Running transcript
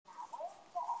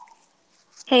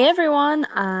Hey everyone,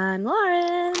 I'm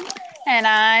Lauren. And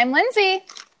I'm Lindsay.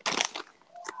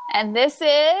 And this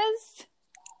is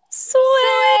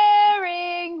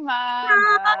Swearing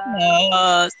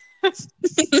Mamas.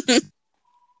 Sweaters.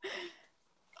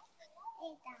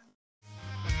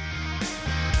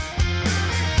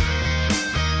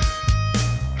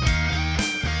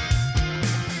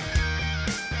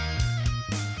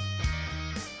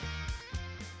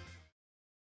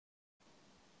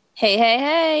 Hey, hey,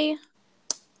 hey.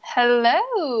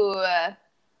 Hello.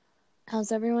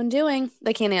 How's everyone doing?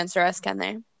 They can't answer us, can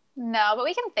they? No, but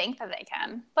we can think that they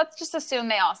can. Let's just assume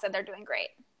they all said they're doing great.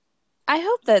 I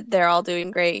hope that they're all doing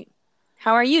great.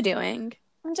 How are you doing?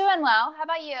 I'm doing well. How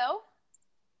about you?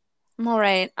 I'm all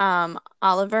right.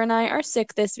 Oliver and I are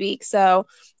sick this week, so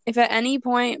if at any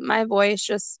point my voice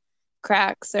just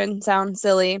cracks and sounds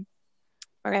silly,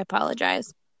 I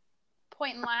apologize.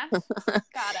 Point and laugh.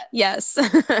 Got it. Yes.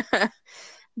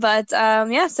 But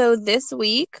yeah, so this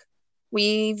week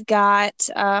we've got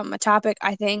a topic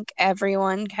I think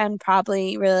everyone can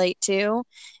probably relate to,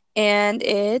 and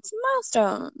it's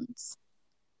milestones.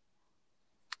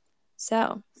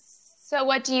 So, So,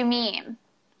 what do you mean?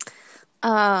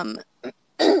 um,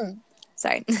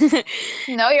 sorry.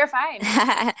 No, you're fine.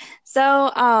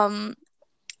 So,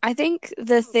 I think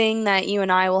the thing that you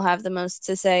and I will have the most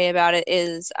to say about it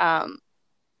is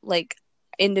like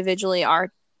individually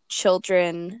our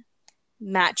children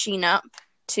matching up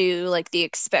to like the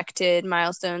expected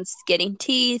milestones, getting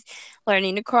teeth,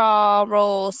 learning to crawl,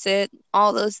 roll, sit,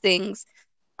 all those things.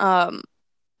 Um,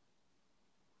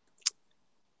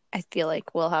 I feel like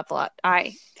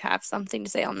I have something to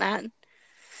say on that.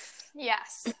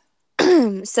 Yes.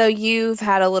 So you've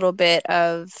had a little bit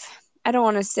of, I don't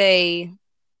want to say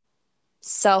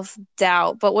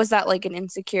self-doubt, but was that like an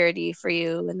insecurity for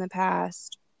you in the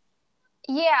past?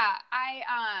 Yeah,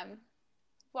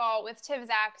 well, with Tim's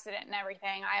accident and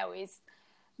everything, I always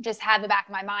just had the back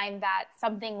of my mind that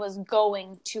something was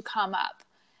going to come up.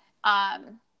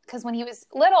 Because when he was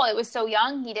little, it was so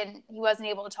young, he wasn't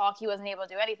able to talk, he wasn't able to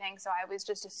do anything. So I was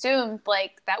just assumed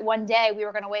like that one day we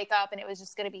were going to wake up and it was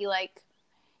just going to be like,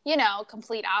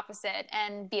 complete opposite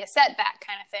and be a setback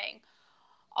kind of thing.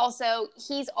 Also,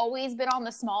 he's always been on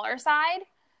the smaller side,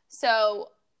 so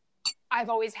I've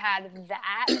always had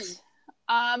that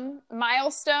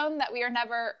milestone that we are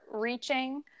never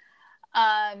reaching.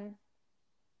 Um,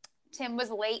 Tim was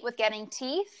late with getting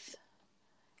teeth.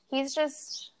 He's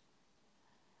just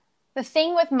the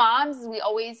thing with moms is we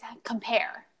always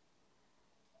compare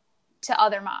to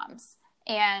other moms,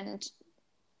 and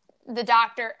the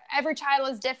doctor, every child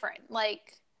is different.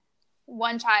 Like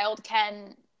one child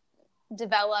can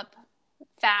develop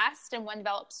fast and one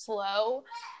develops slow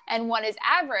and one is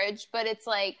average, but it's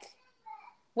like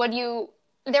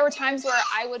there were times where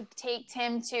I would take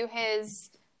Tim to his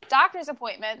doctor's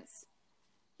appointments.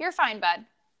 You're fine, bud.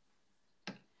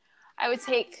 I would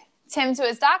take Tim to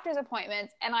his doctor's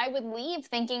appointments and I would leave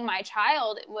thinking my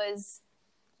child was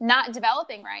not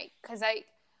developing right because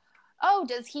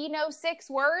does he know 6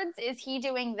 words? Is he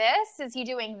doing this? Is he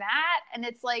doing that? And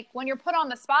it's like when you're put on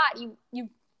the spot, you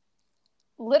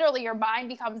literally your mind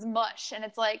becomes mush and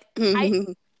it's like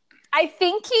I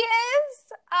think he is.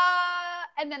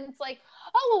 And then it's like,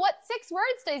 oh, well, what 6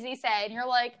 words does he say? And you're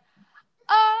like,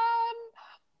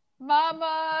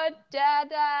 mama,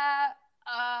 dada.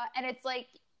 And it's like,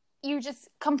 you just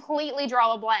completely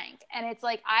draw a blank. And it's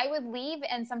like, I would leave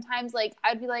and sometimes like,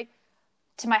 I'd be like,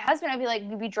 to my husband, I'd be like,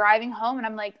 we'd be driving home and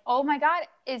I'm like, oh my God,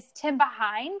 is Tim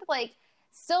behind? Like,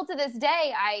 still to this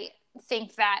day, I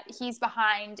think that he's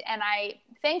behind. And I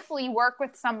thankfully work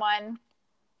with someone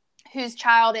whose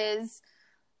child is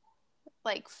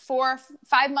like 4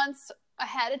 5 months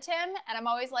ahead of Tim. And I'm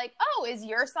always like, oh, is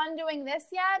your son doing this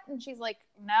yet? And she's like,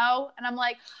 no. And I'm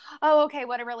like, oh, okay,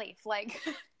 what a relief. Like,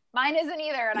 mine isn't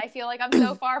either. And I feel like I'm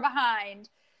so far behind.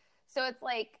 So it's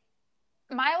like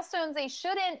milestones, there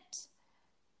shouldn't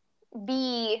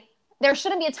be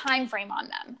a time frame on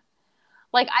them.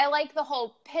 Like, I like the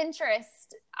whole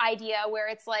Pinterest idea where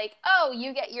it's like, oh,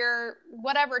 you get your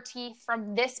whatever teeth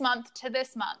from this month to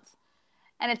this month.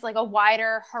 And it's like a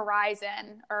wider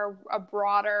horizon or a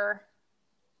broader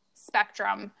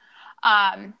spectrum.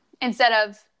 Instead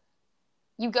of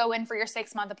you go in for your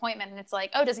 6 month appointment and it's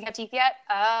like, oh, does he have teeth yet?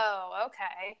 Oh,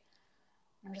 okay.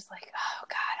 I'm just like, oh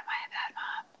God, am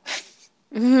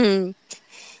I a bad mom?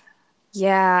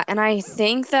 Yeah, and I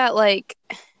think that like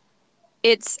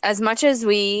it's as much as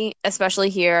especially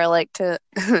here, like to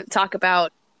talk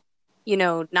about,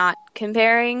 not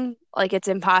comparing. like it's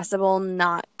impossible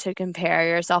not to compare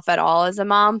yourself at all as a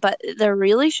mom. But the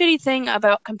really shitty thing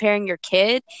about comparing your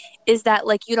kid is that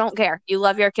like you don't care. You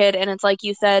love your kid, and it's like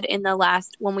you said in the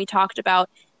last when we talked about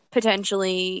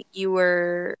potentially you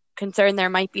were concerned there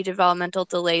might be developmental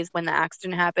delays when the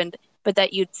accident happened, but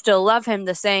that you'd still love him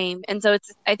the same. And so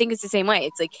it's I think it's the same way.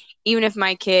 It's like even if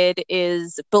my kid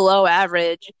is below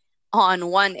average on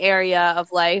one area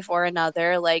of life or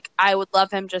another, like I would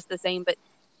love him just the same, but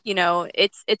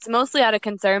it's mostly out of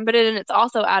concern, but it's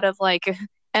also out of like,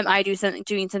 am I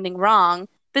doing something wrong?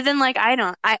 But then like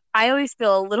I always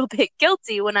feel a little bit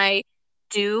guilty when I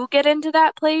do get into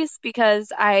that place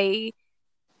because I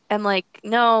am like,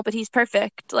 no, but he's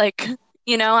perfect. Like,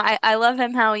 I love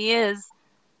him how he is.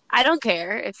 I don't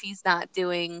care if he's not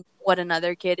doing what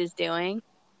another kid is doing,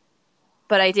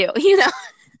 but I do,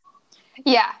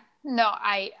 Yeah. No,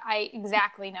 I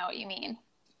exactly know what you mean.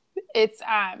 It's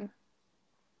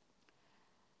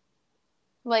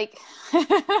like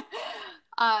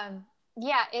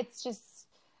yeah, it's just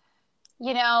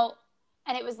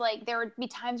and it was like there would be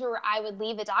times where I would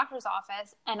leave the doctor's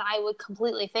office and I would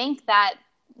completely think that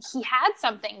he had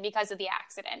something because of the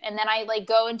accident. And then I like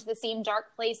go into the same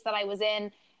dark place that I was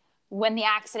in when the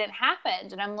accident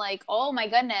happened. And I'm like, oh my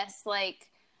goodness. Like,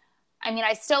 I mean,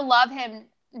 I still love him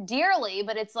dearly,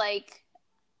 but it's like,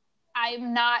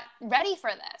 I'm not ready for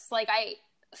this. Like, I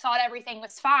thought everything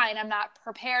was fine. I'm not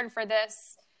prepared for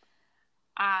this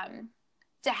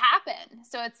to happen.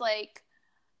 So it's like,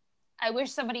 I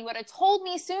wish somebody would have told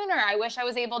me sooner. I wish I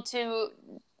was able to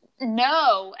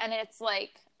know. And it's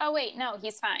like, oh, wait, no,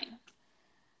 he's fine.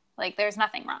 Like, there's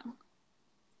nothing wrong.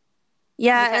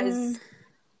 Yeah, Because and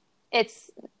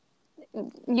it's,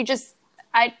 you just,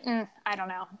 I don't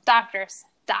know. Doctors.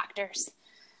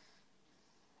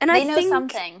 and They know some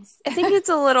things. I think it's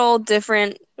a little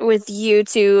different with you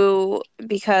two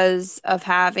because of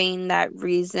having that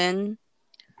reason.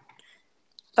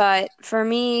 But for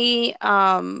me,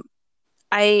 I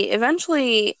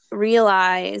eventually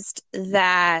realized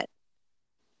that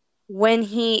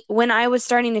when I was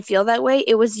starting to feel that way,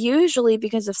 it was usually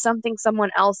because of something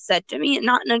someone else said to me,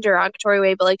 not in a derogatory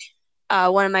way, but like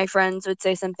one of my friends would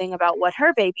say something about what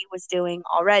her baby was doing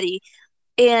already.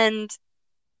 And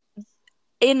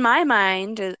in my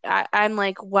mind, I'm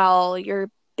like, well, your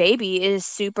baby is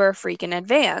super freaking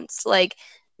advanced. Like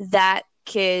that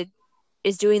kid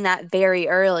is doing that very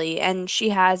early, and she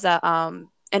has an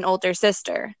older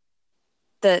sister.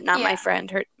 Not my Yeah.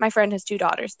 friend. My friend has two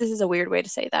daughters. This is a weird way to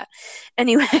say that.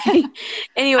 Anyway, I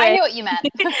anyway, knew what you meant.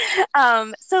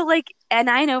 so like, and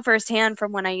I know firsthand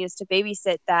from when I used to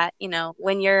babysit that,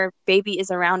 when your baby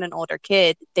is around an older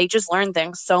kid, they just learn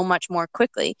things so much more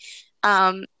quickly.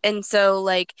 And so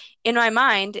like in my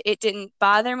mind, it didn't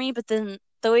bother me, but then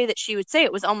the way that she would say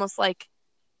it was almost like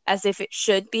as if it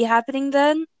should be happening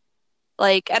then.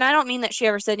 Like, and I don't mean that she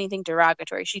ever said anything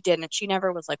derogatory. She didn't. She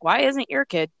never was like, why isn't your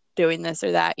kid doing this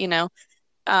or that?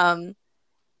 Um,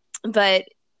 but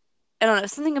I don't know,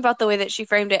 something about the way that she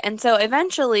framed it. And so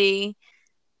eventually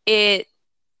it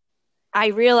I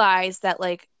realized that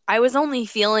like I was only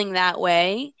feeling that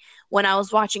way when I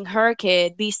was watching her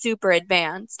kid be super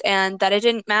advanced, and that it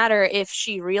didn't matter if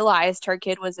she realized her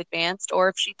kid was advanced or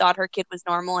if she thought her kid was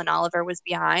normal and Oliver was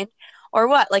behind or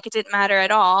what. Like it didn't matter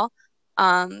at all.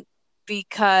 Um,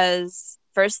 because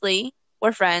firstly,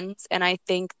 we're friends, and I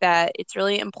think that it's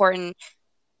really important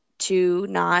to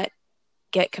not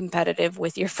get competitive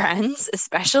with your friends,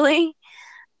 especially.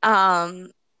 Um,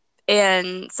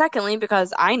 and secondly,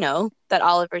 because I know that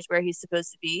Oliver's where he's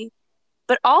supposed to be,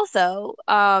 but also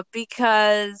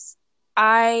because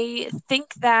I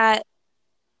think that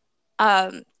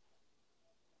um,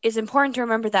 it's important to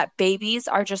remember that babies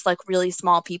are just like really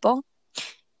small people.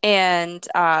 And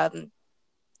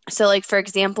so, like, for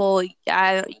example,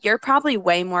 you're probably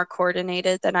way more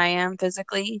coordinated than I am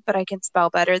physically, but I can spell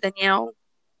better than you.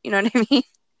 You know what I mean?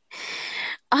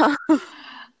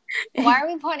 Why are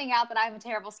we pointing out that I'm a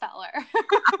terrible speller?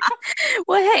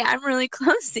 Well, hey, I'm really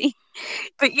clumsy,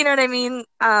 but you know what I mean?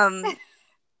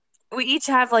 We each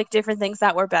have like different things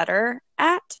that we're better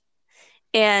at.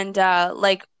 And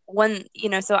like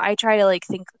so I try to like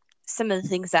think some of the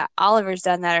things that Oliver's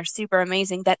done that are super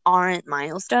amazing that aren't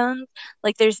milestones.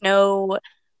 Like there's no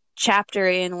chapter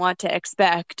in What to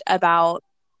Expect about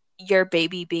your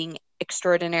baby being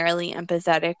extraordinarily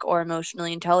empathetic or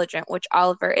emotionally intelligent, which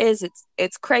Oliver is.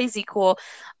 It's crazy cool.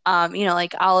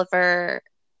 Like Oliver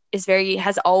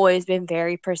has always been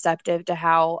very perceptive to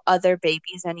how other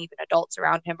babies and even adults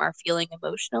around him are feeling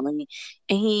emotionally.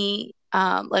 And he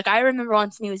like I remember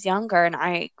once when he was younger and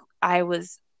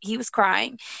he was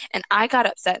crying and I got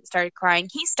upset and started crying.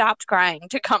 He stopped crying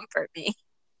to comfort me.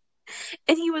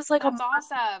 And he was like That's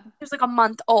awesome. a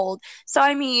month old. So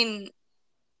I mean,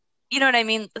 you know what I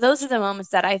mean? Those are the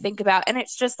moments that I think about. And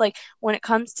it's just like when it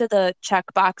comes to the check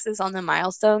boxes on the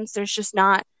milestones, there's just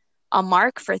not a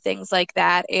mark for things like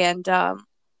that. And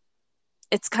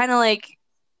it's kind of like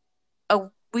a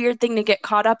weird thing to get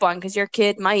caught up on because your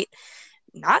kid might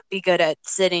not be good at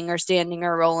sitting or standing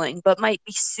or rolling, but might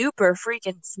be super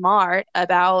freaking smart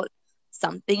about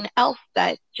something else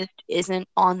that just isn't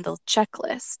on the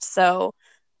checklist. So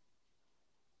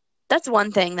that's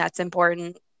one thing that's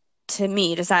important to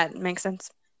me. Does that make sense?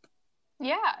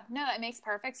 Yeah, no, that makes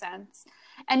perfect sense.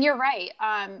 And you're right.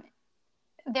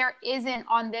 There isn't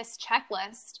on this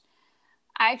checklist.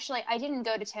 I didn't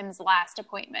go to Tim's last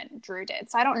appointment. Drew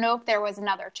did. So I don't know if there was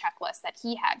another checklist that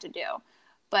he had to do.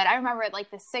 But I remember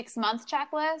like the 6-month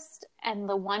checklist and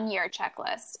the 1-year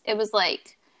checklist. It was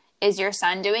like, is your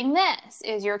son doing this?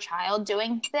 Is your child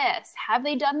doing this? Have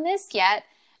they done this yet?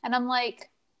 And I'm like,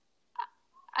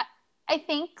 I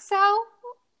think so.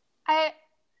 I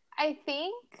I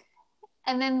think.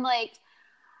 And then like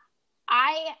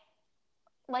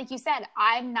you said,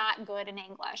 I'm not good in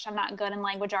English. I'm not good in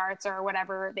language arts or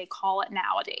whatever they call it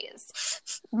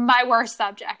nowadays. My worst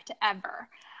subject ever.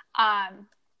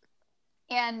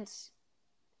 And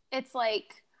it's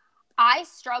like, I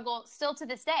struggle still to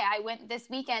this day. I went this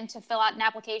weekend to fill out an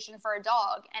application for a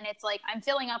dog, and it's like, I'm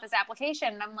filling out this application,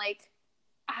 and I'm like,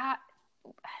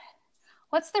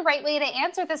 what's the right way to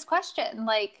answer this question?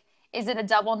 Like, is it a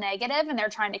double negative and they're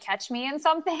trying to catch me in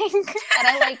something?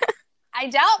 And I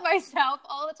doubt myself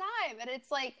all the time. And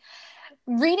it's like,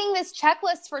 reading this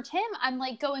checklist for Tim, I'm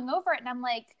like going over it and I'm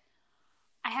like,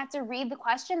 I have to read the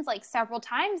questions like several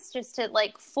times just to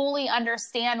like fully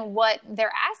understand what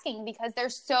they're asking because they're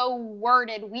so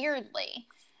worded weirdly.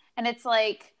 And it's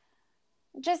like,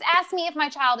 just ask me if my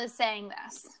child is saying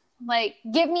this. Like,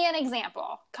 give me an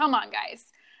example. Come on, guys.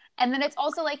 And then it's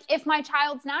also like, if my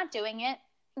child's not doing it,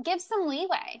 give some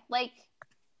leeway. Like,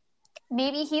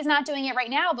 maybe he's not doing it right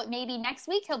now, but maybe next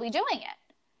week he'll be doing it.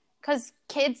 Because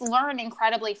kids learn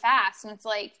incredibly fast. And it's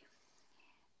like,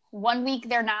 one week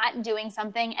they're not doing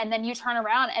something, and then you turn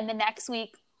around, and the next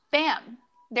week, bam,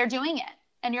 they're doing it.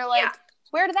 And you're like,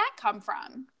 where did that come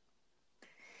from?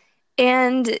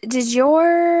 And did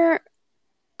your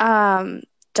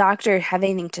doctor have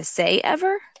anything to say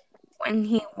ever when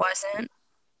he wasn't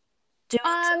doing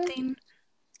something?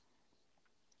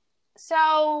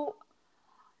 So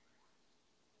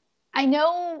I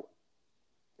know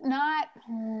not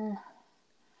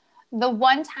the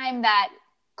one time that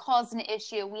caused an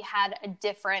issue, we had a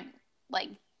different, like,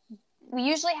 we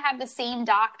usually have the same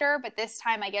doctor, but this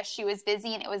time I guess she was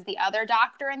busy and it was the other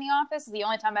doctor in the office. It's the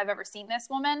only time I've ever seen this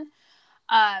woman.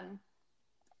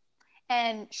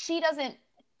 And she doesn't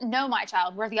know my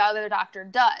child where the other doctor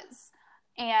does.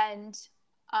 And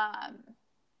I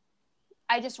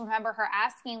just remember her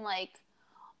asking, like,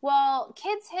 well,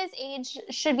 kids his age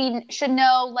should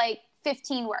know like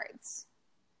 15 words.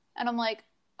 And I'm like,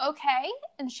 okay.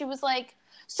 And she was like,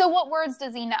 so what words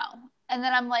does he know? And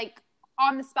then I'm like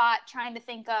on the spot trying to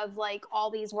think of like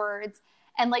all these words.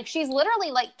 And like, she's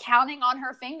literally like counting on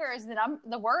her fingers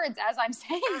the words as I'm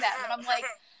saying them. And I'm like,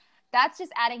 that's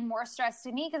just adding more stress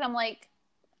to me. Cause I'm like,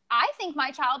 I think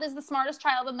my child is the smartest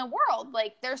child in the world.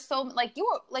 Like there's so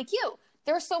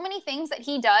there's so many things that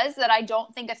he does that I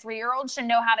don't think a 3-year-old should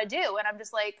know how to do. And I'm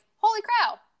just like, holy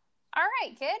cow. All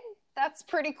right, kid, that's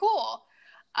pretty cool.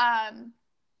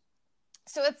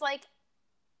 So it's like,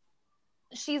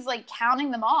 she's like counting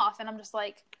them off and I'm just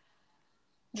like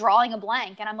drawing a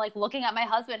blank and I'm like looking at my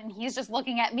husband and he's just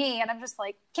looking at me and I'm just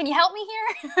like, can you help me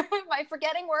here? Am I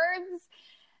forgetting words?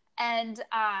 And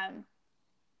I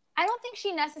don't think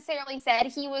she necessarily said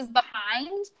he was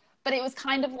behind, but it was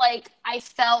kind of like I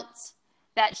felt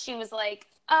that she was like,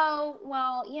 oh,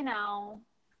 well, you know,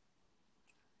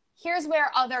 here's where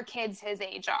other kids his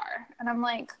age are. And I'm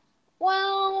like,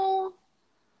 well,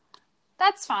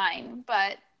 that's fine,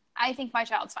 but I think my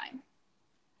child's fine.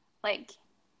 Like,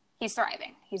 he's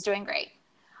thriving. He's doing great.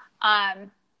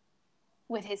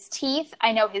 With his teeth,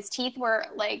 I know his teeth were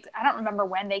like, I don't remember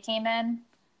when they came in.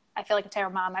 I feel like a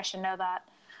terrible mom. I should know that.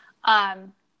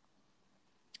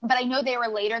 But I know they were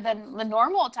later than the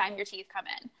normal time your teeth come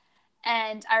in.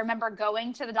 And I remember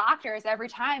going to the doctors every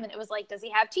time and it was like, does he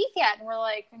have teeth yet? And we're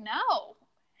like, no.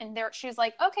 And she was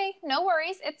like, okay, no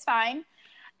worries. It's fine.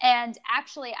 And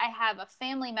actually, I have a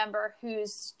family member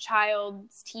whose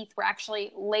child's teeth were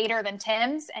actually later than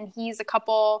Tim's, and he's a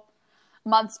couple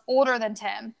months older than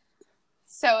Tim.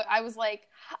 So I was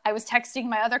texting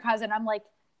my other cousin. I'm like,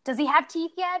 does he have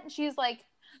teeth yet? And she's like,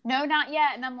 no, not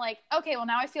yet. And I'm like, okay, well,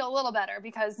 now I feel a little better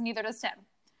because neither does Tim.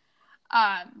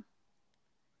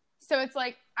 So it's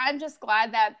like, I'm just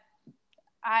glad that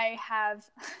I have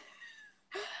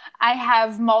I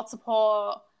have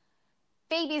multiple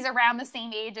babies around the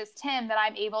same age as Tim that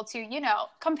I'm able to,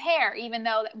 compare, even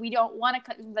though we don't want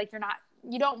to, like,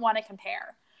 you don't want to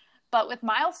compare. But with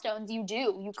milestones, you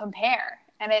compare.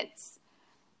 And it's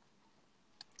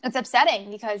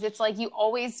upsetting because it's like you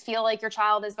always feel like your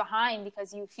child is behind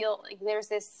because you feel like there's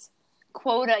this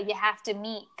quota you have to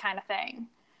meet kind of thing.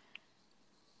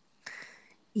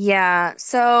 Yeah,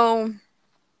 so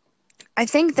I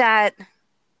think that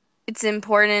it's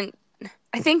important.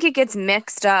 I think it gets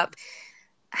mixed up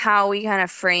how we kind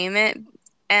of frame it,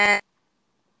 and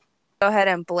go ahead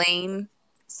and blame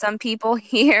some people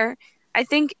here. I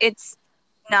think it's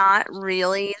not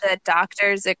really that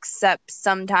doctors, except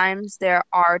sometimes there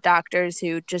are doctors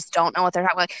who just don't know what they're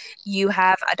talking about. Like, you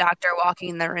have a doctor walking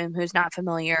in the room who's not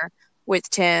familiar with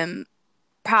Tim.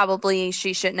 Probably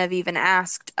she shouldn't have even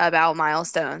asked about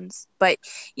milestones. But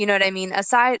you know what I mean?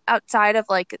 Outside of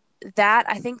like that,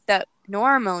 I think that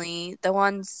normally the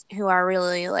ones who are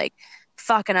really like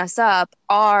fucking us up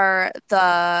are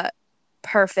the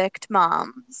perfect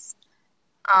moms.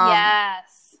 Um,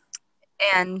 Yes.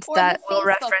 and Or the that will Facebook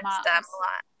reference them a moms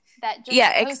lot. that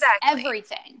Yeah, just post exactly.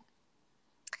 everything.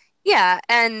 Yeah,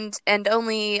 and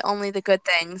only the good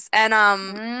things. And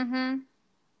Mm-hmm.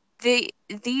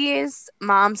 these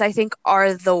moms I think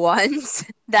are the ones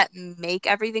that make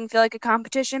everything feel like a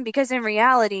competition, because in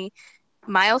reality,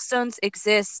 milestones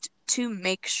exist to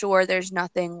make sure there's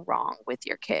nothing wrong with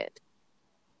your kid.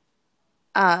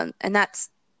 And that's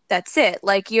it.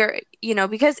 Like,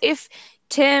 because if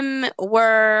Tim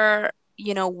were,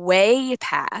 way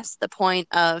past the point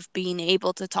of being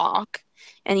able to talk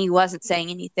and he wasn't saying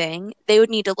anything, they would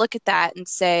need to look at that and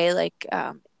say, like,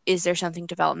 is there something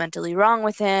developmentally wrong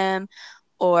with him?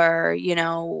 Or,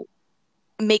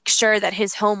 make sure that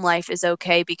his home life is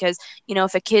okay, because,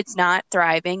 if a kid's not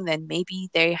thriving, then maybe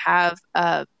they have,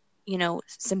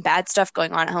 some bad stuff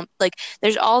going on at home. Like,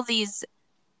 there's all these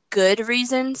good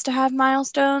reasons to have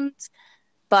milestones,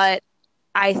 but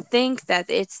I think that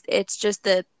it's just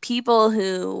the people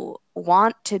who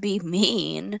want to be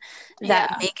mean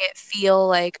that Yeah. make it feel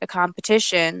like a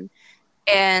competition.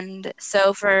 And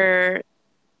so for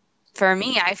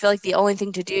me, I feel like the only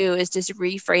thing to do is just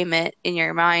reframe it in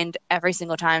your mind every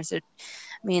single time. So, I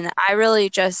mean, I really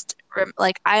just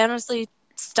like, I honestly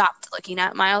stopped looking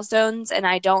at milestones, and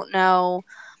I don't know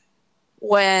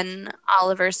when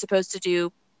Oliver's supposed to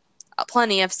do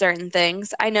plenty of certain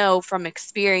things. I know from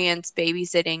experience,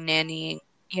 babysitting, nannying,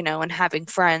 and having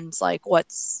friends, like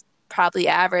what's probably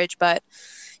average, but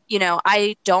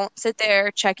I don't sit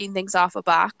there checking things off a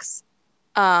box,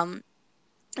 um,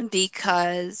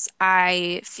 because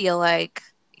I feel like,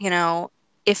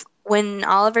 if when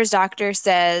Oliver's doctor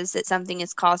says that something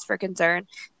is cause for concern,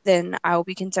 then I will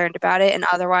be concerned about it. And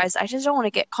otherwise, I just don't want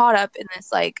to get caught up in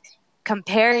this like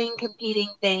comparing, competing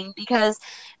thing, because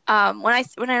when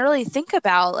I really think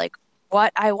about like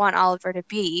what I want Oliver to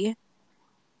be,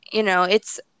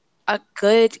 it's a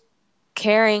good,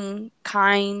 caring,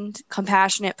 kind,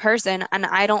 compassionate person. And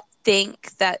I don't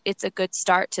think that it's a good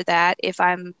start to that if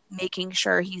I'm making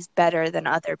sure he's better than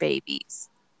other babies.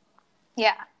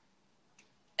 Yeah.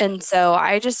 And so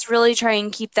I just really try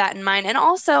and keep that in mind. And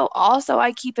also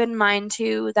I keep in mind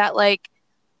too that, like,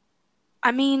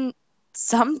 I mean,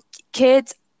 some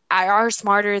kids are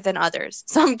smarter than others.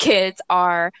 Some kids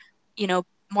are,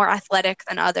 more athletic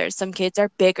than others. Some kids are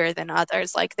bigger than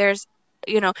others. Like, there's,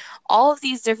 you know, all of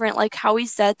these different, like how we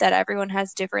said that everyone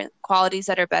has different qualities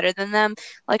that are better than them.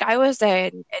 Like, I was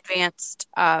an advanced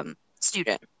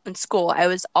student in school. I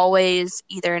was always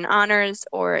either in honors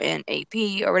or in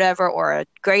AP or whatever, or a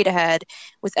grade ahead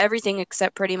with everything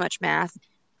except pretty much math.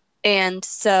 And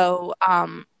so,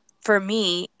 for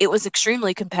me, it was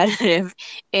extremely competitive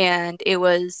and it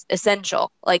was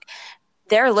essential. Like,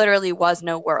 there literally was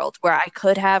no world where I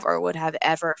could have or would have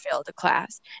ever failed a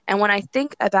class. And when I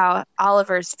think about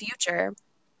Oliver's future,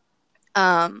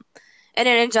 um, and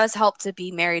it does help to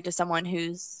be married to someone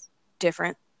who's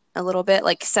different a little bit.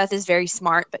 Like, Seth is very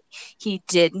smart, but he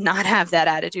did not have that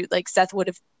attitude. Like, Seth would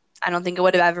have, I don't think it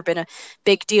would have ever been a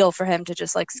big deal for him to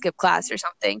just like skip class or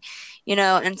something,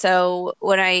 And so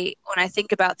when I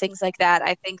think about things like that,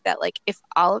 I think that, like, if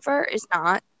Oliver is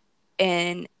not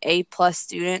an A+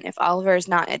 student, if Oliver is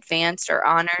not advanced or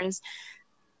honors,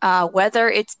 whether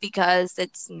it's because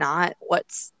it's not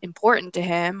what's important to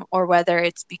him or whether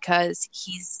it's because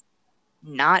he's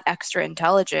not extra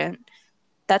intelligent,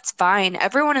 that's fine.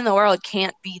 Everyone in the world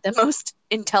can't be the most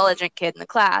intelligent kid in the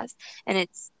class. And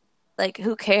it's like,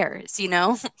 who cares?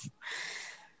 Yeah.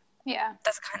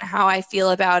 That's kind of how I feel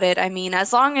about it. I mean,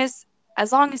 as long as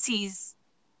as long as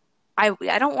I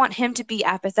don't want him to be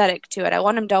apathetic to it. I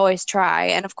want him to always try.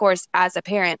 And of course, as a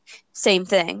parent, same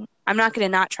thing. I'm not going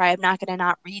to not try. I'm not going to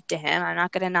not read to him. I'm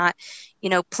not going to not,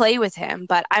 play with him.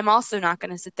 But I'm also not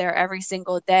going to sit there every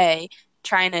single day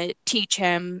trying to teach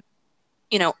him,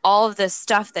 all of this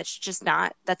stuff that's just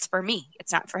not, that's for me.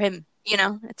 It's not for him,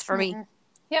 it's for me. Mm-hmm.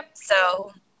 Yep.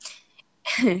 So,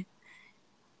 yeah.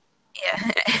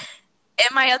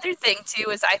 And my other thing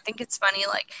too is I think it's funny,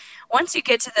 like, once you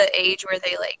get to the age where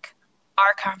they like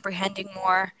are comprehending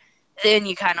more, then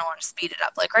you kind of want to speed it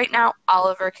up. Like right now,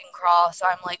 Oliver can crawl, so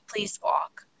I'm like, please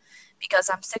walk, because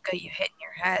I'm sick of you hitting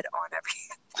your head on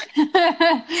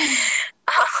everything.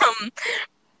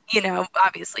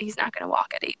 Obviously he's not going to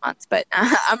walk at 8 months, but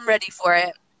I'm ready for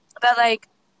it. But like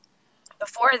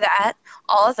before that,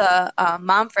 all the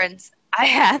mom friends I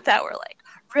had that were like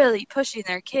really pushing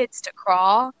their kids to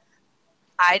crawl,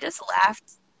 I just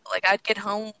laughed. Like, I'd get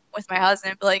home with my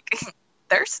husband and be like,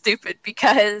 they're stupid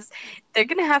because they're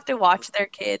going to have to watch their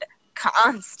kid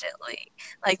constantly.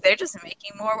 Like, they're just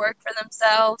making more work for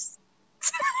themselves.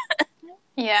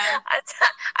 Yeah.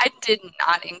 I did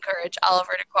not encourage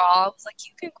Oliver to crawl. I was like,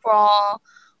 you can crawl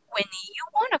when you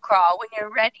want to crawl, when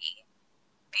you're ready.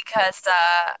 Because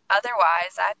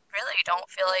otherwise, I really don't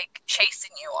feel like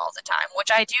chasing you all the time,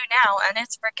 which I do now, and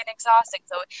it's freaking exhausting.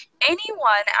 So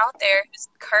anyone out there who's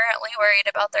currently worried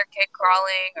about their kid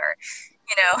crawling or,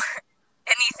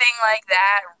 anything like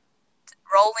that,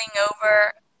 rolling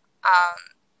over,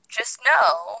 just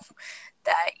know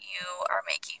that you are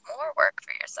making more work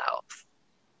for yourself.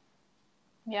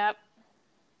 Yep.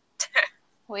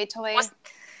 Wait till they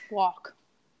walk.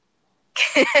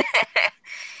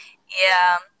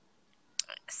 Yeah.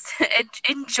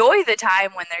 Enjoy the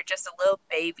time when they're just a little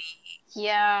baby.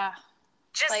 Yeah.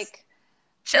 Just like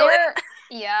chilling.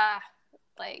 Yeah.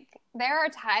 Like there are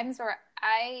times where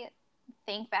I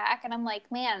think back and I'm like,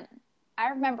 man, I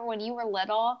remember when you were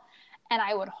little and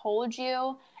I would hold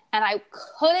you and I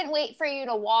couldn't wait for you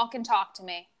to walk and talk to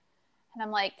me. And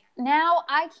I'm like, now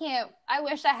I can't. I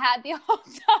wish I had the old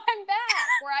time back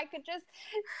where I could just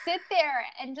sit there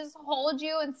and just hold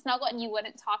you and snuggle and you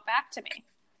wouldn't talk back to me.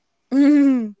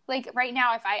 Mm. Like right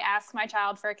now, if I ask my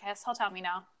child for a kiss, he'll tell me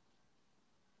no.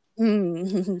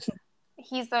 Mm.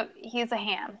 He's a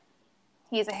ham.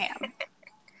 He's a ham.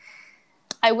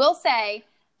 I will say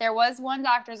there was one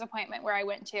doctor's appointment where I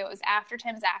went to. It was after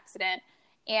Tim's accident.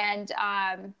 And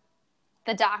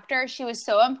the doctor, she was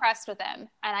so impressed with him.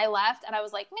 And I left and I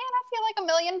was like, man, I feel like $1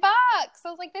 million. I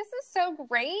was like, this is so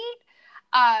great.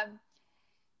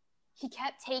 He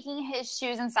kept taking his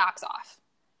shoes and socks off.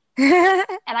 And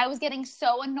I was getting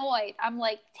so annoyed. I'm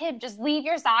like, Tim, just leave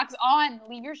your socks on.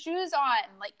 Leave your shoes on.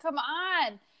 Like, come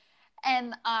on.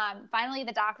 And finally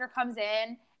the doctor comes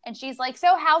in and she's like,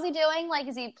 so how's he doing? Like,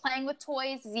 is he playing with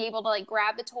toys? Is he able to like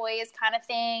grab the toys kind of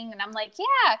thing? And I'm like,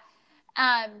 yeah.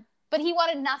 But he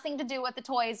wanted nothing to do with the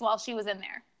toys while she was in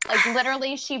there. Like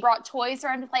literally she brought toys for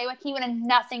him to play with. He wanted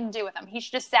nothing to do with them. He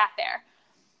just sat there.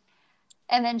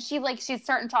 And then she's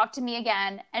starting to talk to me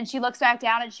again. And she looks back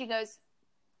down and she goes,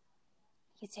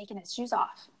 he's taking his shoes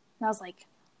off. And I was like,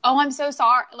 oh, I'm so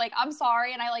sorry. Like, I'm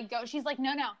sorry. And I like go, she's like,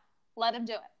 no, let him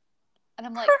do it. And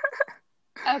I'm like,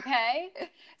 okay.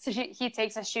 So he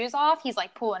takes his shoes off. He's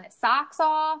like pulling his socks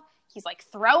off. He's like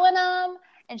throwing them.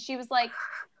 And she was like,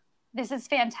 this is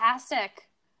fantastic.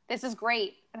 This is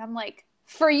great. And I'm like,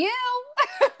 for you?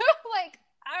 Like,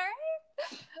 all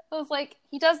right. I was like,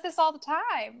 he does this all the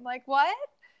time. Like, what?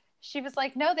 She was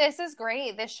like, no, this is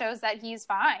great. This shows that he's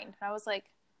fine. And I was like,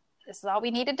 this is all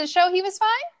we needed to show he was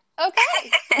fine?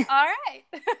 Okay. All right.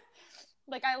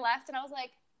 Like, I left and I was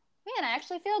like, man, I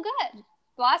actually feel good.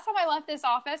 The last time I left this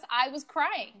office, I was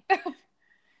crying.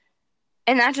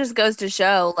 And that just goes to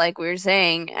show, like we were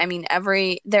saying, I mean,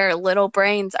 their little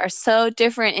brains are so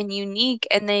different and unique,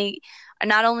 and they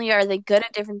not only are they good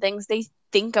at different things, they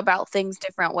think about things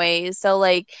different ways. So,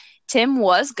 like, Tim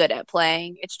was good at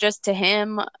playing. It's just to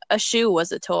him, a shoe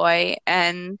was a toy,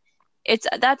 and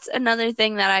that's another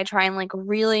thing that I try and like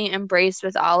really embrace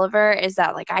with Oliver is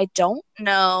that like I don't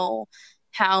know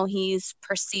how he's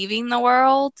perceiving the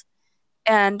world,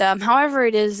 and however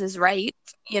it is right.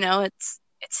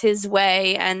 It's his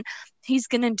way, and he's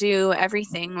gonna do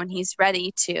everything when he's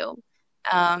ready to.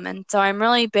 And so I'm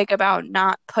really big about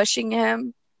not pushing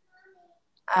him.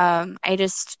 I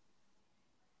just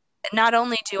not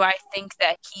only do I think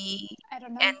that he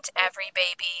and every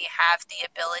baby have the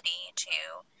ability to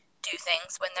do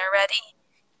things when they're ready,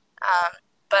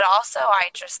 but also I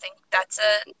just think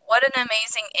what an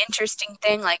amazing, interesting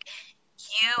thing. Like,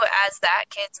 you as that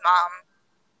kid's mom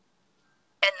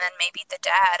and then maybe the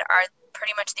dad are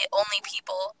pretty much the only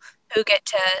people who get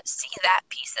to see that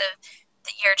piece of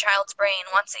your child's brain.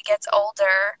 Once it gets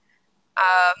older,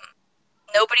 um,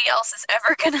 nobody else is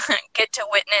ever gonna get to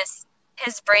witness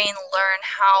his brain learn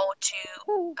how to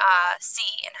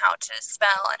see and how to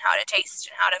smell and how to taste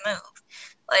and how to move.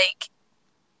 Like,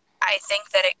 I think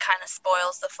that it kind of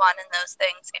spoils the fun in those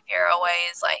things if you're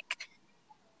always like,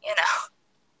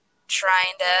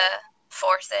 trying to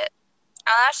force it.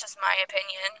 That's just my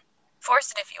opinion.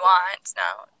 Force it if you want. No,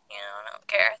 I don't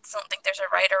care. I don't think there's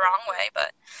a right or wrong way,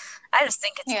 but I just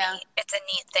think it's neat. It's a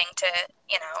neat thing to,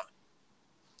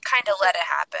 kind of let it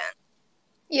happen.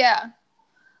 Yeah.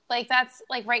 Like, that's,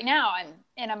 like, right now I'm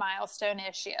in a milestone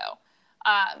issue.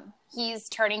 He's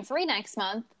turning 3 next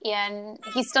month, and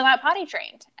he's still not potty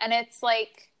trained. And it's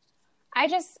like,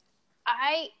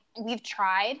 we've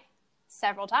tried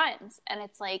several times, and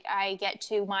it's like, I get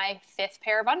to my 5th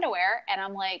pair of underwear, and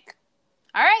I'm like,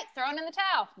 all right, throw it in the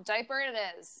towel. Diaper it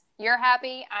is. You're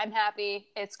happy. I'm happy.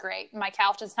 It's great. My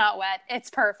couch is not wet. It's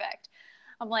perfect.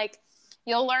 I'm like,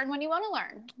 you'll learn when you want to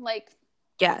learn. Like,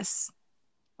 yes.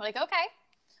 Like, okay,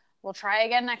 we'll try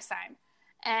again next time.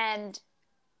 And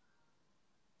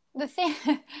the thing,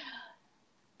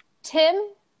 Tim,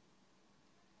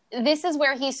 this is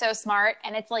where he's so smart,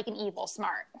 and it's like an evil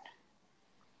smart.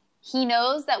 He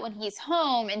knows that when he's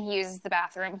home and he uses the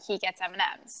bathroom, he gets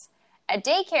M&Ms. At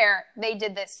daycare, they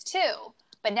did this too,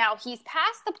 but now he's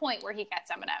past the point where he gets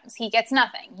M&Ms. He gets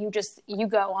nothing. You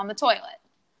go on the toilet.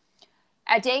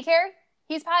 At daycare,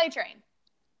 he's potty trained.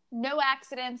 No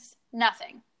accidents,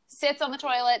 nothing. Sits on the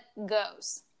toilet,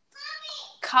 goes.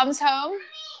 Comes home,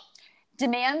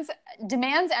 demands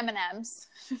M&Ms.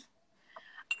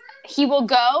 He will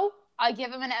go. I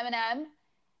give him an M&M.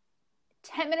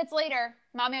 10 minutes later,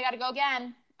 Mommy, I gotta go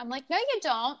again. I'm like, no, you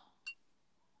don't.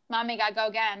 Mommy, gotta go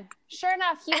again. Sure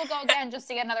enough, he will go again just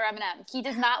to get another M&M. He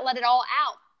does not let it all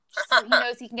out, so he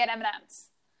knows he can get M&Ms.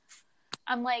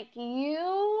 I'm like,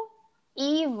 you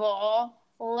evil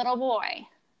little boy.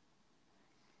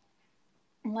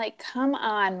 I'm like, come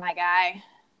on, my guy.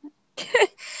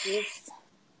 He's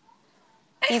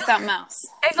something else.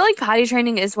 I feel like potty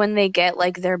training is when they get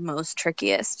like their most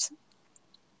trickiest.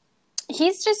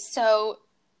 He's just so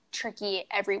tricky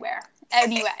everywhere.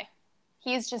 Anyway,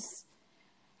 he's just,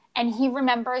 and he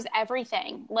remembers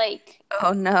everything. Like,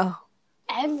 oh no.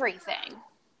 Everything.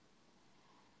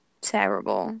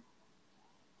 Terrible.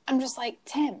 I'm just like,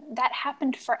 Tim, that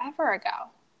happened forever ago.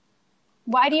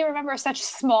 Why do you remember such a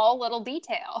small little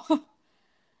detail?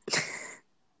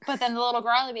 But then the little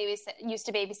girl I used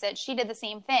to babysit, she did the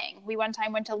same thing. We one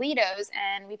time went to Lido's,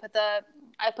 and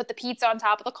I put the pizza on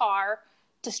top of the car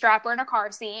to strap her in her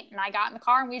car seat, and I got in the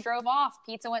car and we drove off.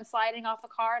 Pizza went sliding off the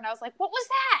car, and I was like, what was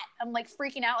that? I'm like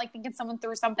freaking out, like thinking someone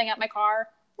threw something at my car.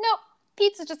 Nope,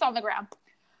 pizza just on the ground.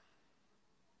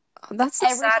 Oh, that's the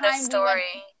saddest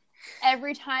story.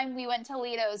 Every time we went to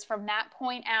Lido's from that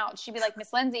point out, she'd be like,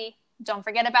 Miss Lindsay, don't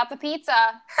forget about the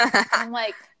pizza. I'm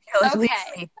like,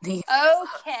 okay.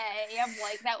 I'm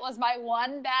like, that was my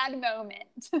one bad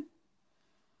moment.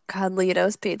 God,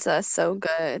 Lido's pizza is so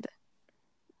good.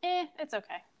 It's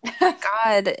okay.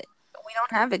 God, we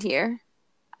don't have it here.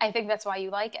 I think that's why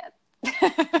you like it.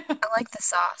 I like the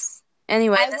sauce.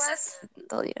 Anyway, this is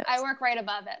the Lido's. I work right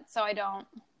above it, so I don't.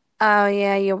 Oh,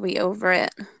 yeah, you'll be over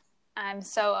it. I'm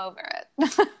so over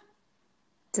it.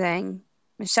 Dang.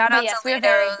 Shout out to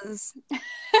Lido's.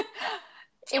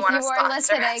 If you were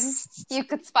listening, you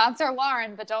could sponsor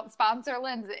Lauren, but don't sponsor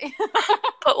Lindsay.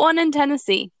 Put one in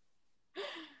Tennessee.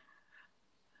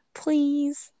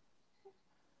 Please.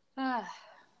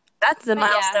 That's the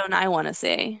milestone I want to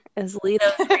see, is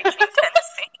Lido's reaching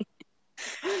Tennessee.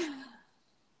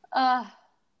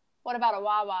 What about a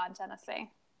Wawa in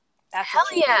Tennessee? That's hell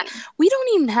yeah. We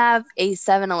don't even have a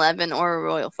 7-Eleven or a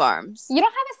Royal Farms. You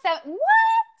don't have a 7? What?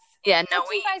 Yeah, no, what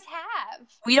do you guys have?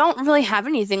 We don't really have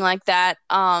anything like that.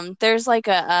 There's like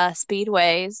a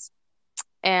Speedways,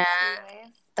 and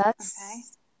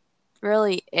that's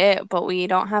really it. But we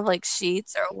don't have like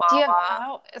Sheetz or Wawa. Do you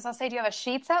have a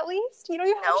Sheetz at least? You don't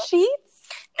even have Sheetz?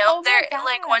 No, they're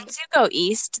like once you go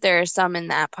east, there are some in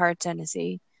that part of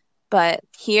Tennessee, but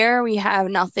here we have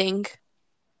nothing.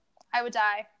 I would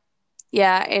die.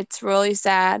 Yeah, it's really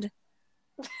sad.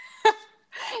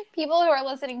 People who are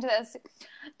listening to this,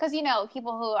 because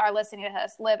people who are listening to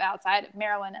this live outside of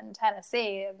Maryland and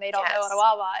Tennessee, and they don't know what a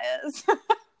Wawa is,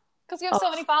 because we have so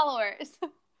many followers.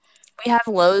 We have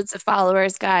loads of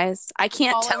followers, guys. I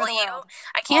can't tell you.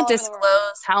 I can't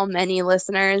disclose how many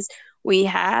listeners we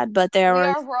had, but we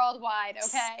are worldwide.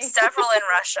 Okay, several in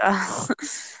Russia.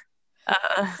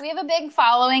 We have a big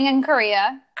following in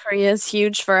Korea. Korea is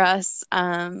huge for us.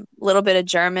 Little bit of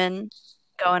German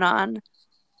going on.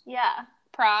 Yeah.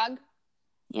 Prague.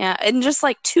 Yeah, and just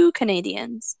like two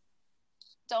Canadians.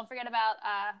 Don't forget about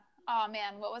oh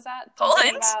man, what was that? Don't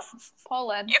forget Poland? about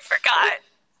Poland. You forgot.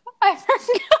 I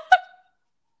forgot.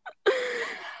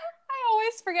 I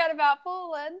always forget about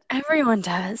Poland. Everyone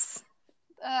does.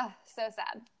 Ugh, so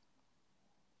sad.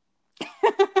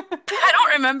 I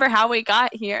don't remember how we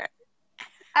got here.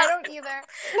 I don't either.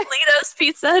 Lito's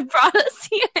Pizza brought us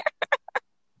here.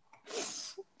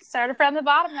 Started from the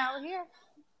bottom, now we're here.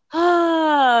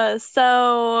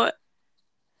 So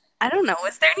I don't know.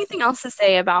 Is there anything else to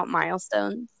say about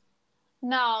milestones?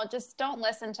 No, just don't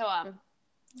listen to them.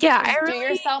 Yeah, just do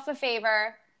yourself a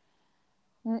favor.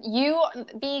 You,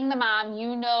 being the mom,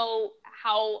 you know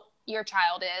how your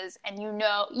child is, and you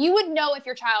would know if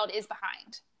your child is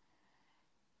behind.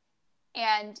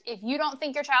 And if you don't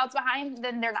think your child's behind,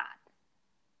 then they're not.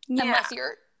 Yeah. Unless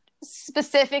you're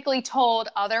specifically told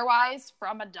otherwise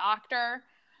from a doctor,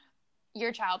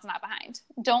 your child's not behind.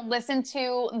 Don't listen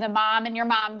to the mom in your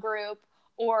mom group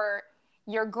or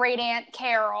your great aunt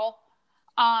Carol.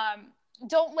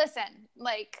 Don't listen.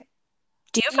 Like,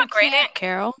 do you have a great aunt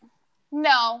Carol?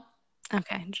 No.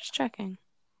 Okay, just checking.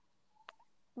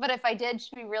 But if I did,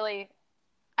 she'd be really,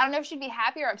 I don't know if she'd be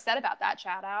happy or upset about that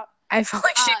shout out. I feel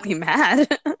like she'd be mad.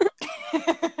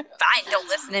 Fine, don't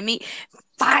listen to me.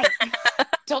 Fine.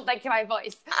 Don't like my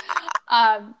voice.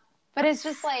 But it's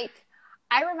just like,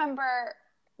 I remember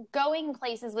going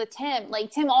places with Tim.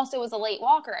 Like, Tim also was a late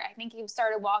walker. I think he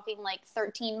started walking like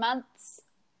 13,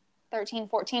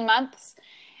 14 months,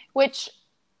 which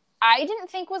I didn't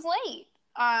think was late.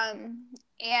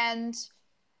 And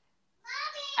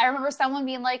I remember someone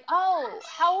being like, oh,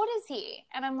 how old is he?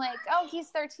 And I'm like, oh, he's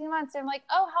 13 months. And I'm like,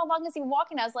 oh, how long is he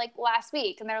walking? I was like, last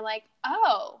week. And they're like,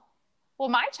 oh, well,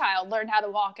 my child learned how to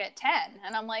walk at 10.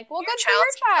 And I'm like, well, good for your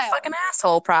child. A fucking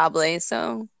asshole, probably.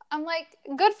 So I'm like,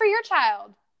 good for your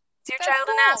child. Is your child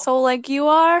an asshole like you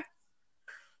are?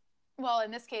 Well,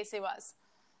 in this case, he was.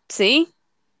 See?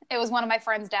 It was one of my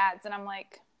friend's dads. And I'm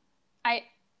like, I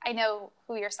know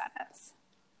who your son is.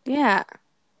 Yeah.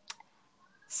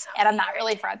 So and I'm not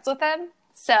really friends with him.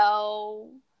 So,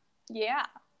 yeah.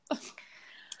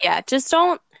 Yeah, just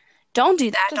don't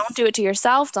do that. Don't do it to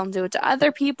yourself. Don't do it to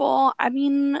other people. I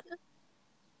mean,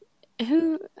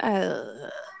 it's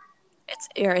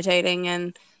irritating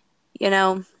and,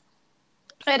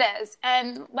 It is.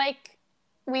 And like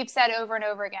we've said over and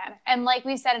over again, and like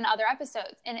we've said in other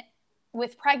episodes, and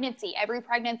with pregnancy, every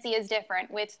pregnancy is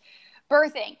different. With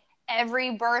birthing,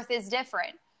 every birth is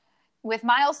different. With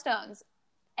milestones,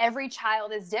 every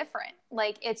child is different.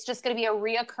 Like, it's just going to be a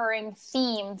reoccurring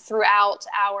theme throughout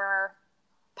our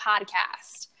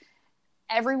podcast.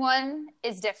 Everyone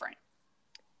is different.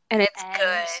 And it's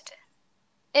good.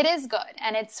 It is good.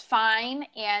 And it's fine.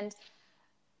 And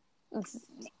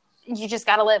you just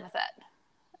got to live with it.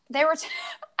 I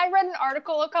read an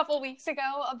article a couple weeks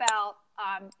ago about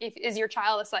is your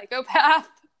child a psychopath?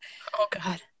 Oh,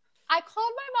 God. I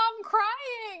called my mom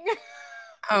crying.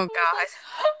 Oh, God. Like,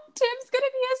 Tim's going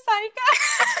to be a psycho.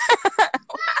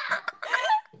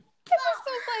 I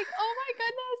was like, oh, my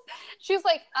goodness. She was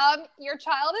like, your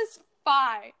child is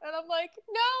fine. And I'm like,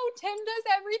 no, Tim does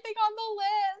everything on the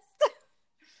list.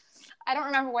 I don't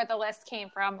remember where the list came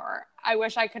from, or I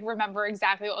wish I could remember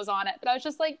exactly what was on it. But I was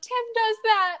just like, Tim does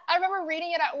that. I remember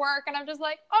reading it at work, and I'm just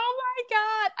like, oh, my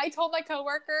God. I told my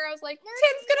coworker, I was like,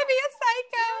 Tim's going to be a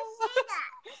psycho.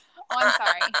 Oh, I'm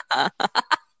sorry.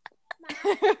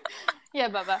 Yeah,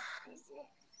 Bubba.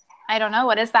 I don't know.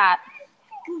 What is that?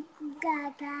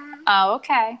 Oh,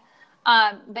 okay.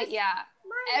 But yeah,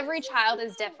 every child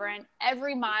is different.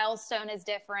 Every milestone is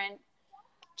different.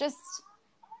 Just,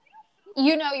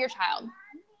 your child.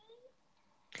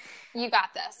 You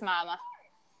got this, Mama.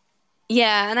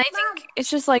 Yeah, and I think it's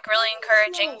just like really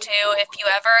encouraging too if you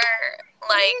ever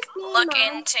like look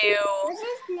into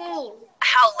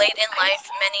how late in life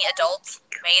many adults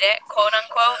made it, quote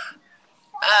unquote.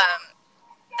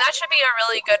 That should be a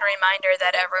really good reminder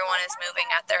that everyone is moving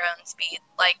at their own speed.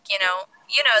 Like,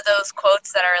 those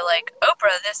quotes that are like,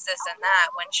 Oprah this and that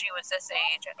when she was this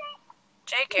age, and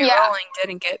J.K. Rowling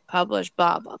didn't get published,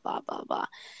 blah, blah, blah, blah, blah.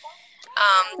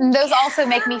 Those also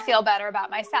make me feel better about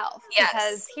myself. Yes.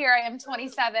 Because here I am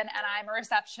 27 and I'm a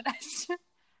receptionist.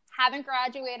 Haven't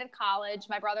graduated college.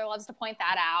 My brother loves to point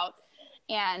that out.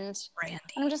 And Randy.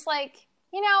 I'm just like,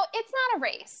 it's not a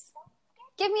race.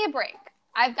 Give me a break.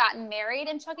 I've gotten married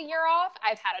and took a year off.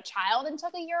 I've had a child and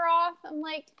took a year off. I'm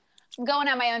like, I'm going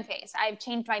at my own pace. I've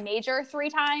changed my major 3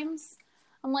 times.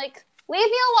 I'm like, leave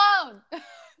me alone.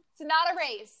 It's not a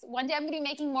race. One day I'm going to be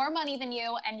making more money than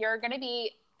you, and you're going to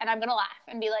be and I'm going to laugh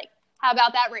and be like, how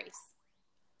about that race?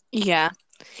 Yeah.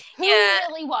 Who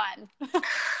really won?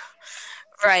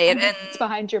 Right. And it's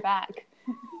behind your back.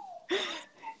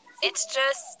 It's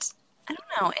just, I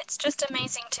don't know, it's just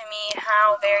amazing to me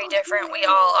how very different we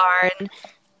all are and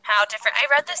how different. I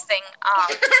read this thing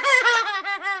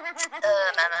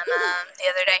the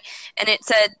other day, and it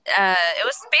said, it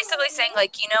was basically saying,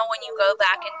 like, you know, when you go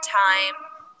back in time,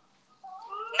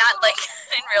 not like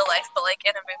in real life, but like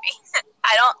in a movie.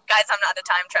 Guys, I'm not a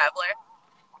time traveler.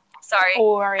 Sorry.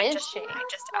 Or is she? I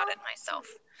just outed myself.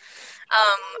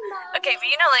 Okay, but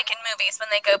you know, like in movies, when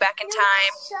they go back in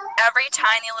time, every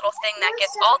tiny little thing that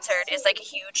gets altered is like a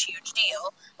huge, huge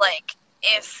deal. Like,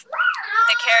 if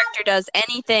the character does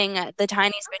anything the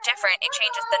tiniest bit different, it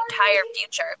changes the entire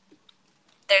future.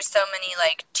 There's so many,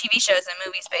 like, TV shows and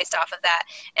movies based off of that.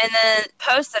 And the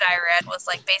post that I read was,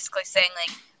 like, basically saying, like,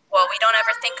 well, we don't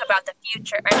ever think about the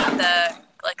future,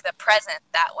 the present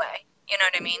that way. You know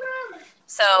what I mean?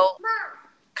 So,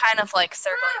 kind of, like,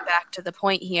 circling back to the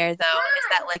point here, though, is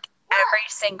that, like, every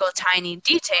single tiny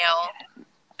detail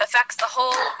affects the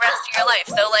whole rest of your life.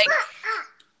 So, like,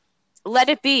 let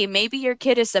it be. Maybe your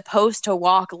kid is supposed to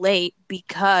walk late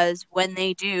because when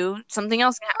they do, something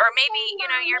else can happen. Or maybe, you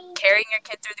know, you're carrying your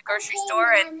kid through the grocery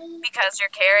store, and because you're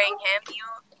carrying him, you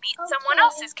meet someone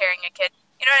else who's carrying a kid.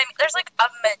 You know what I mean? There's like a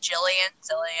zillion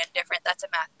different, that's a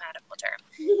mathematical term,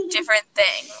 different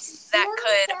things that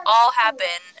could all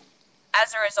happen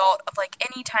as a result of, like,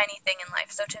 any tiny thing in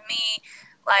life. So to me,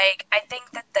 like, I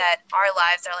think that our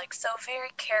lives are, like, so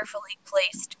very carefully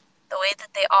placed the way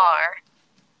that they are,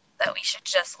 that we should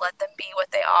just let them be what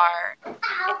they are,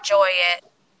 enjoy it.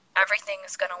 Everything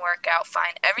is going to work out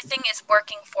fine. Everything is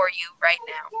working for you right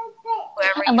now,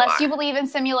 whoever Unless you you believe in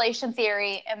simulation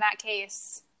theory, in that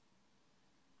case,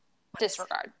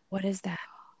 disregard. What is that?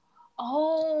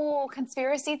 Oh,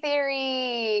 conspiracy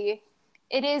theory.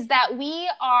 It is that we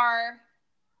are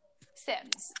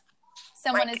Sims.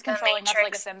 Someone Like is controlling us like a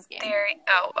Matrix Sims game. Theory.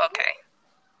 Oh, okay.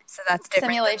 So that's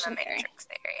different Simulation than the Matrix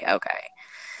theory. Okay.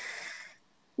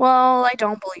 Well, I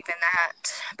don't believe in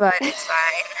that, but it's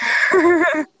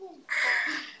fine.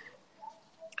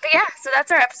 But yeah, so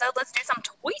that's our episode. Let's do some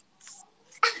tweets.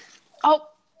 Oh,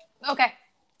 okay.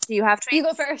 Do you have tweets? You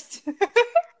go first.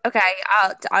 Okay,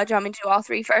 do you want me to do all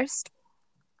three first?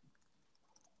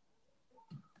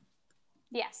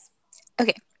 Yes.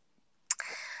 Okay.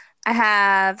 I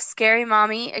have Scary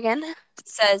Mommy again. It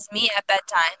says, me at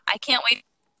bedtime. I can't wait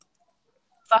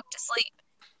fuck to sleep.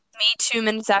 Me 2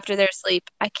 minutes after their sleep.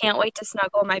 I can't wait to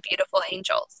snuggle my beautiful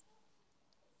angels.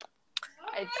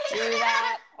 I do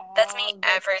that all That's me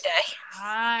every day.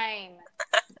 time.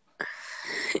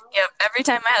 Yep, every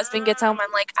time my husband gets home,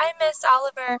 I'm like, I miss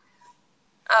Oliver.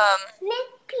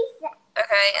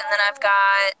 Okay, and then I've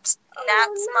got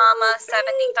Nat's Mama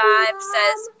 75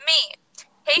 says, me.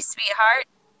 Hey, sweetheart.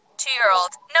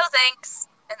 2-year-old. No thanks.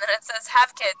 And then it says,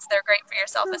 have kids. They're great for your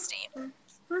self-esteem.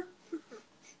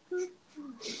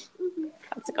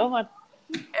 That's a good one.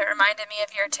 It reminded me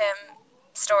of your Tim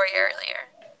story earlier.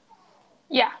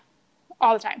 Yeah,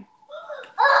 all the time.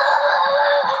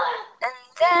 And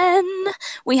then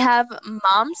we have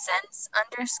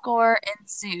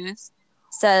momsense_ensues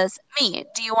says, me,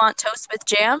 do you want toast with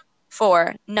jam?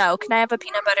 4, no, can I have a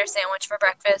peanut butter sandwich for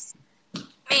breakfast?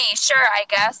 Me, sure, I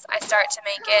guess. I start to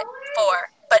make it. 4,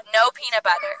 but no peanut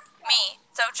butter. Me,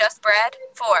 so just bread?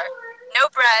 4, no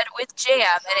bread with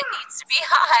jam, and it needs to be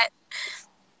hot.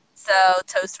 So,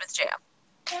 toast with jam.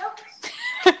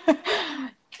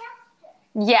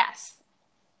 Yes.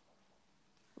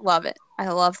 Love it. I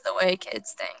love the way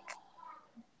kids think.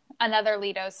 Another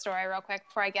Lido story real quick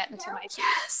before I get into my tweets.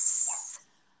 Yes.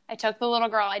 I took the little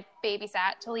girl I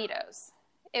babysat to Lido's.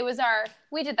 We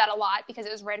did that a lot because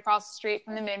it was right across the street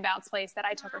from the Moonbounce place that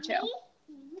I took her to.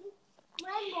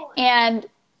 And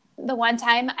the one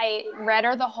time I read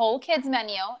her the whole kids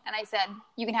menu and I said,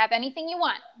 you can have anything you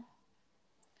want.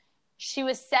 She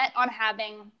was set on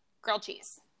having grilled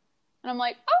cheese. And I'm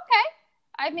like, okay,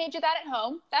 I've made you that at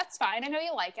home. That's fine. I know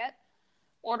you like it.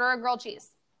 Order a grilled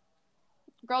cheese.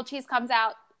 Grilled cheese comes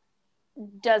out,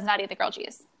 does not eat the grilled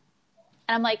cheese.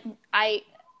 And I'm like, I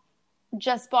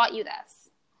just bought you this.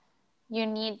 You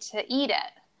need to eat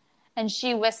it. And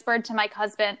she whispered to my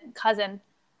cousin, I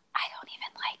don't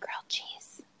even like grilled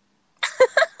cheese.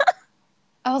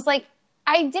 I was like,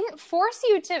 I didn't force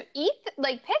you to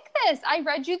pick this. I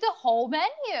read you the whole menu.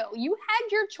 You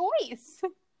had your choice.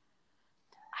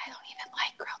 I don't even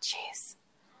like grilled cheese.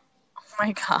 Oh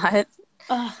my God.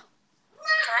 Ugh.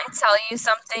 Can I tell you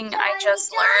something I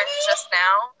just learned just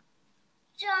now?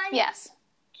 Yes.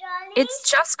 It's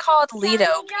just called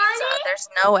Lido Pizza. There's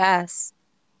no S.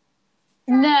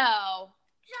 No.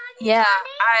 Yeah,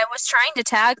 I was trying to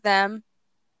tag them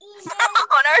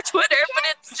on our Twitter, but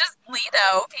it's just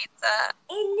Lido Pizza.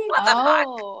 What the fuck?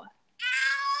 Oh,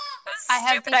 It was I a have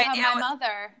stupid become idea. my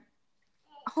mother.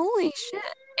 Holy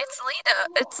shit. It's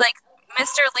Lido. It's like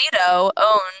Mr. Lido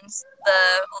owns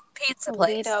the pizza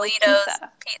place. Lido Lido's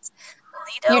Pizza. Pizza.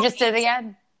 Lido You just did it Pizza.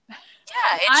 again.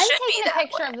 Yeah, it I'm should be taking a that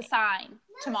picture way. of the sign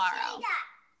tomorrow.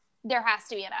 There has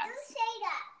to be an S.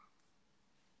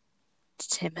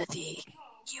 Timothy,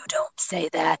 you don't say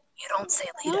that. You don't say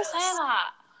Lido's. Don't say that.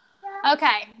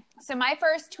 Okay, so my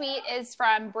first tweet is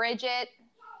from Bridget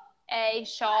A.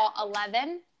 Shaw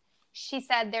 11. She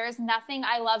said, "There is nothing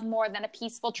I love more than a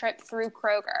peaceful trip through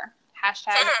Kroger."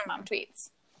 Hashtag mom tweets.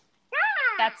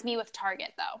 That's me with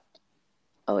Target, though.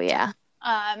 Oh, yeah.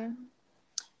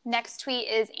 Next tweet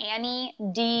is Annie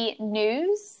D.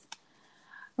 News.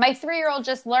 "My 3-year-old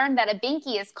just learned that a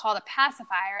binky is called a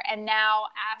pacifier and now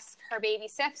asks her baby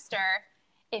sister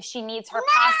if she needs her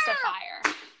pacifier."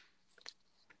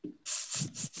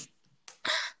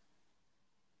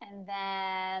 And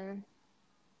then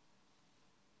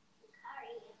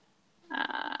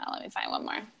let me find one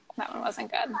more. That one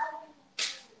wasn't good.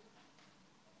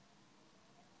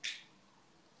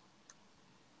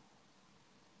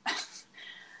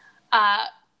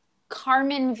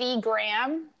 Carmen V.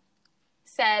 Graham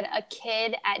said a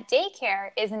kid at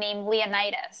daycare is named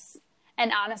Leonidas.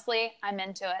 And honestly, I'm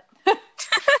into it.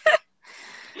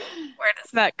 Where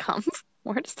does that come from?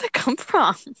 Where does that come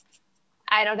from?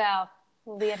 I don't know.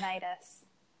 Leonidas.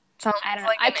 Sounds I don't know.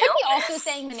 like I an could be illness. also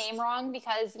saying the name wrong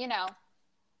because,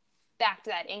 back to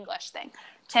that English thing.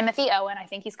 Timothy Owen, I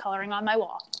think he's coloring on my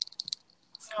wall.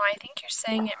 No, I think you're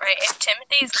saying it right. If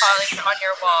Timothy's calling on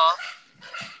your wall.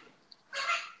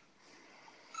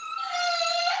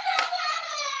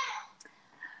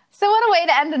 So what a way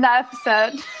to end an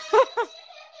episode.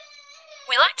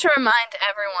 We like to remind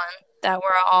everyone that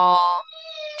we're all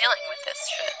dealing with this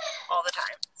shit all the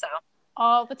time.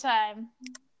 All the time.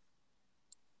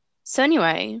 So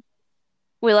anyway,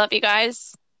 we love you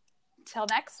guys. Till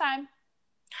next time.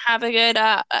 Have a good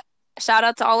shout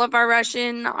out to all of our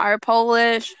Russian, our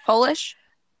Polish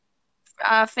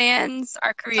fans,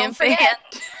 our Korean fans,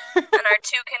 and our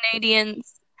 2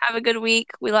 Canadians. Have a good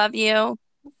week. We love you.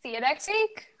 See you next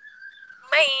week.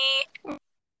 Bye.